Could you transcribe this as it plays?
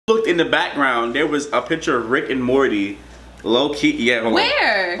looked in the background, there was a picture of Rick and Morty. Low key, yeah.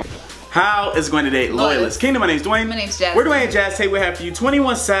 Where? How is going to date loyalists? Kingdom, my name's Dwayne. My name's Jazz. We're Dwayne and Jazz. Hey, we have for you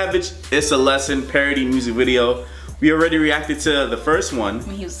 21 Savage, Issa Lesson parody music video. We already reacted to the first one.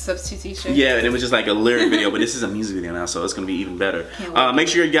 When he was a substitute teacher. Yeah, and it was just like a lyric video, but this is a music video now, so it's gonna be even better. Make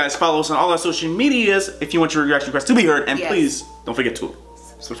sure you guys follow us on all our social medias if you want your reaction requests to be heard, and please don't forget to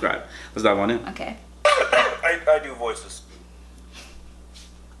subscribe. Let's dive on in. Okay. I do voices.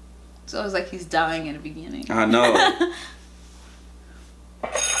 It's always like he's dying in the beginning. I know.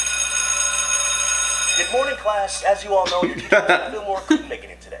 Good morning, class. As you all know, your teacher Fillmore couldn't make it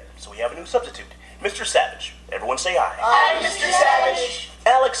in today, so we have a new substitute, Mr. Savage. Everyone say aye. Aye, Mr. Savage.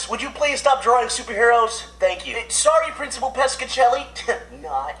 Alex, would you please stop drawing superheroes? Thank you. Sorry, Principal Pescacelli.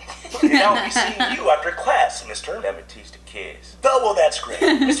 Not. And I'll be seeing you after class, mister. Let me teach the kids. Oh, well, that's great.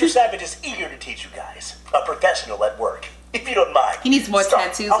 Mr. Savage is eager to teach you guys. A professional at work. If you don't mind. He needs more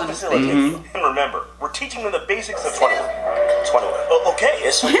tattoos on his face. And remember, we're teaching them the basics of 21. Oh, okay.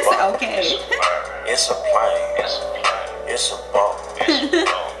 It's a It's ball. okay. It's a plane. It's a ball.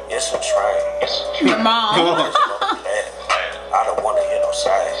 It's a train. Your mom. I don't want to hear no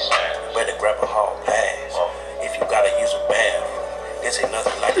signs. You better grab a hall pass. If you gotta use a bathroom, this ain't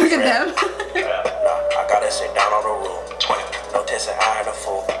nothing like Look at them. Nah, I gotta sit down on the rule. No testing eye in a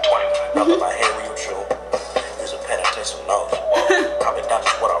fool. Now let my hair real true. Use a pen and take some notes. Copy down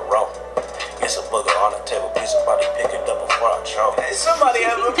just what I wrote. It's a booger on the table. Please somebody pick it up before I choke. Somebody,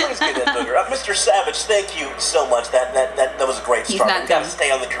 please get that booger. Mr. Savage, thank you so much. That was a great start. Not We gotta dumb.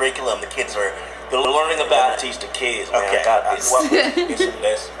 stay on the curriculum. The kids are learning about it. Teach the kids, man. Okay. Well, it's a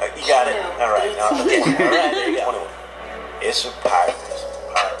lesson. You got it? All right. Okay. All right, there you go. It's a pirate.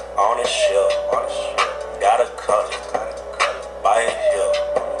 On a ship. Got a cousin. By a hill.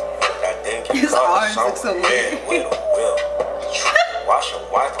 I think you His caught arms look so weird. with a will. Wash and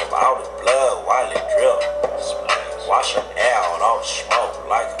wipe them out of blood while it drip. Wash them out all the smoke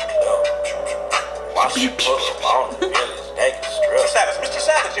like a clip. Wash and put them on the village, they can strip. Mr.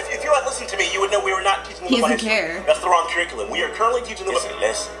 Savage, if you had listened to me, you would know we were not teaching them He about doesn't history. care. That's the wrong curriculum. We are currently teaching them a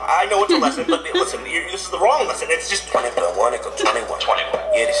lesson. I know it's a lesson, but listen, this is the wrong lesson. It's just 20 plus 1 equals 21.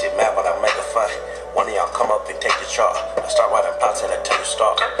 Yeah, this shit mad, but I make a fun. One of y'all come up and take the chart. I start writing pots and I tell you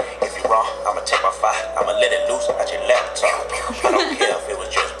start. If you're wrong, I'ma take my fight. I'ma let it loose at your laptop. I don't care if it was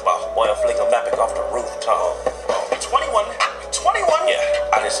just boss. Boy, I'll fling a mapic off the rooftop. 21. Yeah,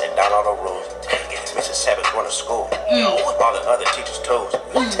 I just sat down on the rules. Mr. Savage run a school. All the other teachers' toes.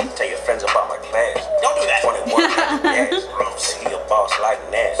 Tell your friends about my class. Don't do that. 21. Yes. See a boss like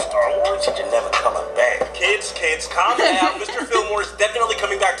Nash. Teacher never coming back. Kids, calm down. Mr. Fillmore is definitely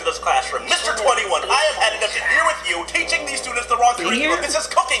coming back to this classroom. Mr. 21, I have had enough to here with you teaching these students the wrong curriculum. This is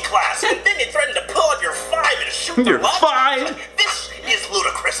cooking class. And then you threaten to pull out your 5 and shoot Your the lunch. 5? This is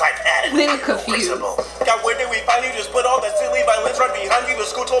ludicrous. I've had it. They look confused. God, where did we find you? Just put all that silly violence right behind you. The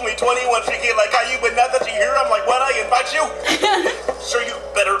school told me 21 should get like how you, but now that you're here, I'm like, what? I invite you? Sir, you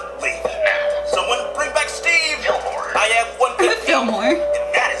better leave. Someone bring back Steve. Fillmore. I have one pet peeve, Fillmore. and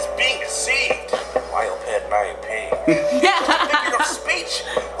that is being deceived. Why your pet not figure of speech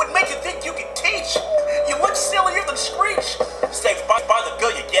would make you think you can teach. You look sillier than Screech. Saved by the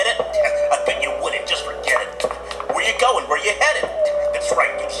bill, you get it? I bet you wouldn't, just forget it. Where you going? Where you headed? That's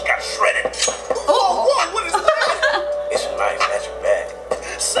right, you just got shredded. Oh, what is that? It's a knife, that's your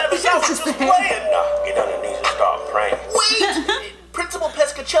bag. 7 hours just playing. Nah, get on your knees and start praying. Wait! Principal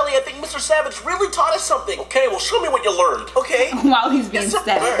Pescacelli, I think Mr. Savage really taught us something. Okay, well, show me what you learned. Okay? While he's being It's a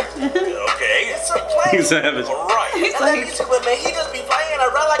stabbed. bird. Okay, it's a plane. He's savage. All right. He's And that like- music, man, he just be playing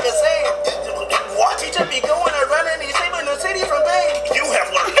around like a saint. What? He just be going around and he's saving the city from pain. You have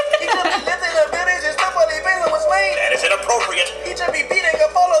learned. He just be lifting the village and stuff while the villain was slain. That is inappropriate. He just be beating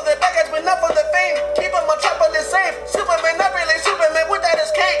up all of the baggage, but not for the fame. Keep him on top of the safe. Superman, not really Superman without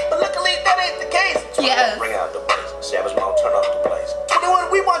his cape. But luckily, that ain't the case. Yes. Bring out the blaze. Savage mom, turn up the blaze.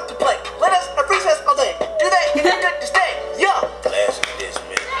 21, we want to play. Let us have recess all day. Do that, and then good to stay. Yeah. Class is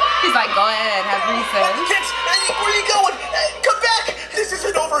dismissed. He's like, go ahead, have recess. Kids, where are you going? Come back. This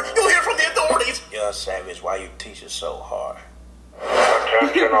isn't over. You'll hear from the authorities. Young Savage, why you teach us so hard?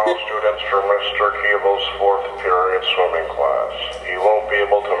 Attention all students for Mr. Keeble's 4th period swimming class. He won't be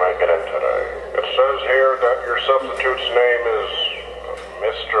able to make it in today. It says here that your substitute's name is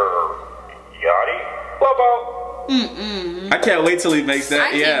Mr. Yachty? Lobo. I can't wait till he makes that.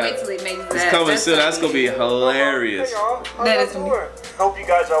 I can't wait till he makes that. It's coming soon. That's gonna be hilarious. Hey y'all, how That y'all is- doing? Hope you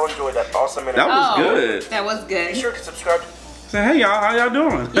guys all enjoyed that awesome That interview. was good. That was good. Be sure to subscribe. Say, hey y'all, how y'all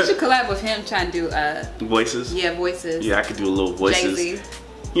doing? You should collab with him trying to do Voices. voices. Yeah, I could do a little voices. Jay-Z.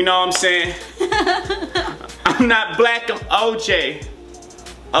 You know what I'm saying? I'm not black, I'm OJ.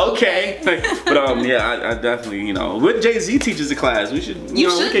 Okay. But yeah, I definitely, you know, what Jay-Z teaches the class, we should, you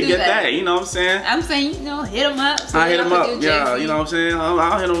know, we could get that. You know what I'm saying? I'm saying, you know, hit him up. So I hit him up. Yeah, you know what I'm saying?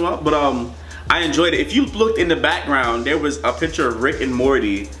 I'll hit him up. But I enjoyed it. If you looked in the background, there was a picture of Rick and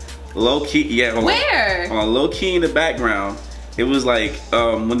Morty, low key. Yeah, where? Low key in the background. It was like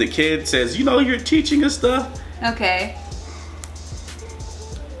when the kid says, you know, you're teaching us stuff. Okay.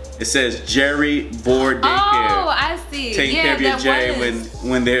 It says Jerry Board Daycare. Oh, I see. Taking care of your Jerry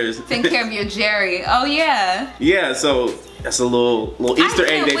when there's taking care of your Jerry. Oh yeah. Yeah, so that's a little Easter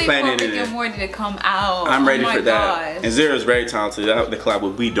egg they planted in Rick it. and Morty to come out. I'm ready for that. Gosh. And Azerrz is very talented. The collab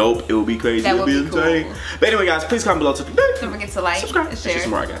would be dope. It would be crazy. That would be cool. But anyway, guys, please comment below. Don't forget to like, subscribe, and share.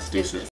 some more, guys. Deuces.